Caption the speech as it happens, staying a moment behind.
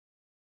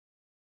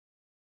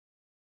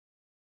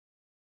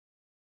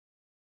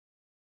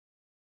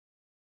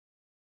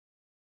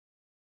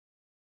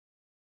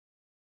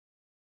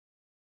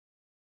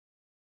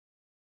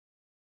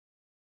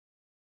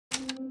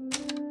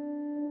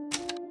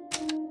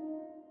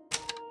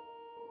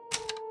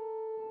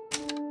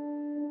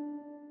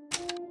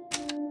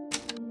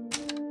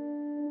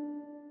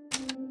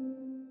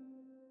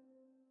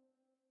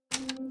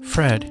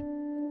Fred,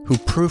 who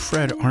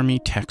proofread Army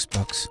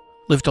textbooks,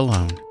 lived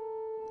alone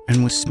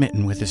and was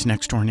smitten with his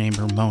next-door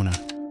neighbor Mona,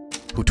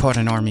 who taught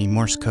an Army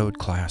Morse code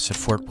class at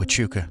Fort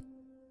Huachuca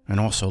and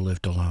also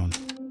lived alone.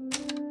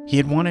 He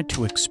had wanted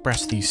to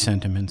express these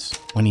sentiments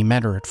when he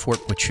met her at Fort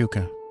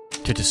Huachuca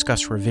to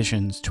discuss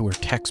revisions to her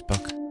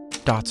textbook,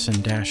 Dots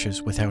and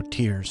Dashes Without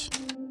Tears.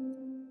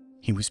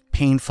 He was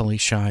painfully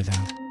shy,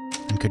 though,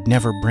 and could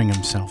never bring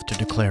himself to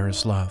declare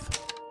his love.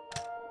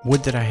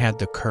 "Would that I had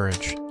the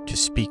courage to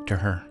speak to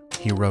her,"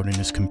 he wrote in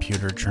his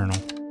computer journal.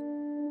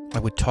 "I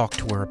would talk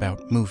to her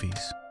about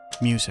movies,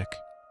 music,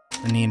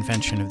 and the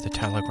invention of the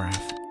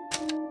telegraph."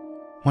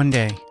 One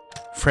day,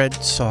 Fred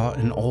saw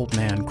an old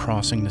man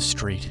crossing the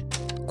street,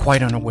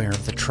 quite unaware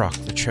of the truck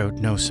that showed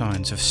no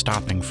signs of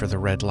stopping for the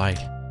red light.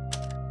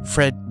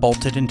 Fred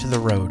bolted into the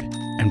road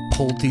and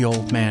pulled the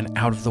old man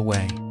out of the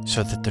way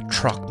so that the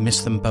truck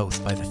missed them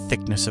both by the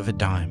thickness of a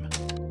dime.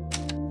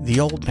 The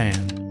old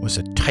man was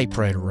a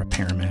typewriter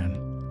repairman,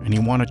 and he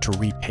wanted to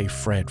repay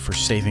Fred for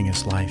saving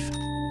his life.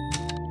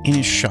 In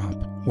his shop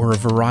were a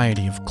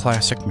variety of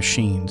classic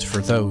machines for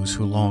those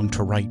who longed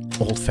to write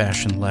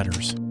old-fashioned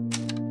letters.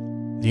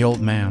 The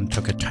old man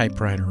took a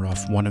typewriter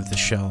off one of the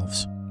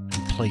shelves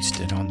and placed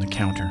it on the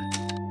counter.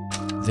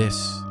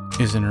 "This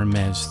is an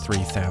Hermes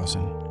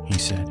 3000, he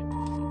said.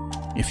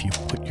 "If you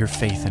put your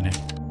faith in it,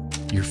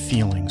 your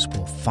feelings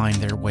will find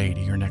their way to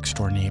your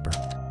next-door neighbor."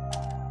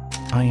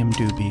 "I am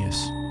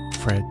dubious,"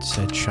 Fred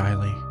said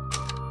shyly.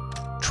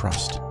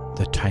 "Trust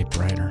the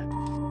typewriter,"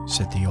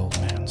 said the old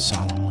man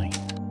solemnly.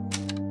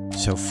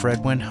 So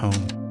Fred went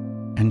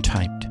home and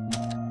typed.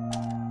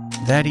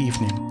 That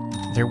evening,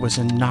 there was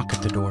a knock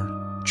at the door,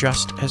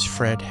 just as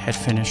Fred had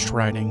finished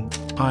writing,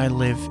 "I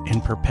live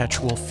in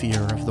perpetual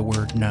fear of the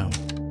word no,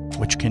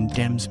 which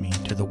condemns me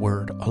to the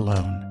word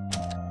alone."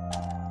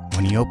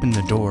 When he opened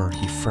the door,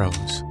 he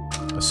froze,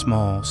 a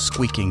small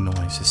squeaking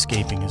noise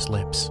escaping his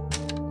lips.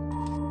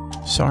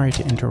 "Sorry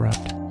to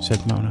interrupt,"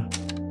 said Mona,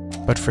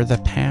 "but for the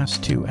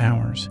past 2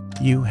 hours,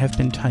 you have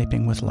been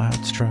typing with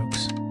loud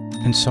strokes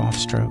and soft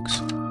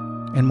strokes,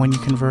 and when you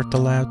convert the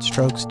loud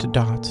strokes to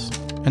dots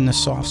and the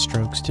soft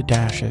strokes to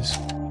dashes,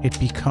 it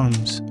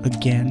becomes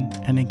again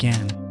and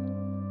again.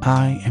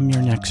 I am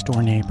your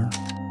next-door neighbor.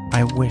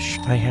 I wish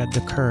I had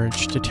the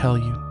courage to tell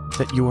you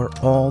that you are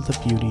all the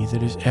beauty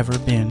that has ever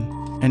been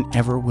and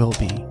ever will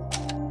be,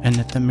 and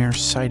that the mere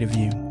sight of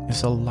you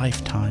is a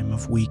lifetime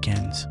of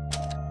weekends."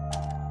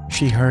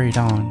 She hurried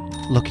on,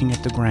 looking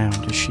at the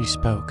ground as she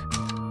spoke.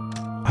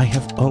 "I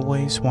have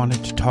always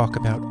wanted to talk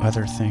about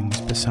other things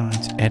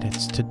besides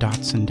edits to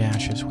Dots and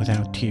Dashes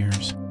Without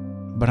Tears,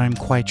 but I'm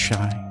quite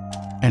shy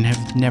and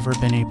have never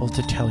been able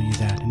to tell you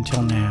that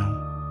until now."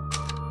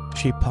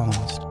 She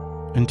paused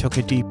and took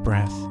a deep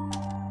breath.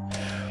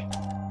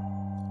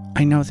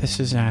 "I know this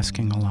is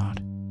asking a lot,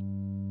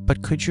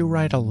 but could you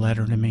write a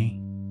letter to me?"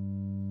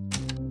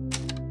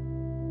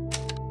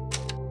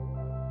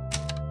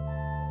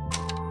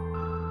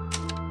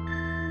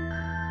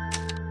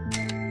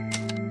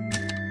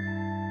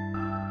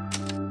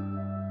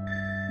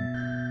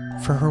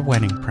 For her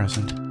wedding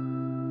present,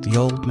 the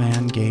old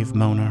man gave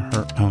Mona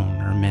her own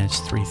Hermes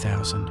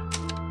 3000.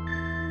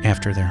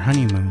 After their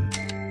honeymoon,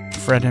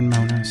 Fred and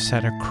Mona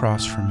sat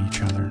across from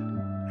each other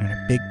at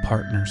a big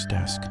partner's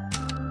desk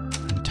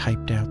and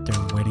typed out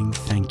their wedding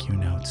thank you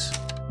notes,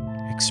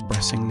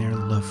 expressing their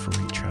love for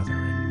each other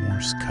in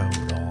Morse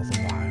code all the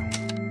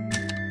while.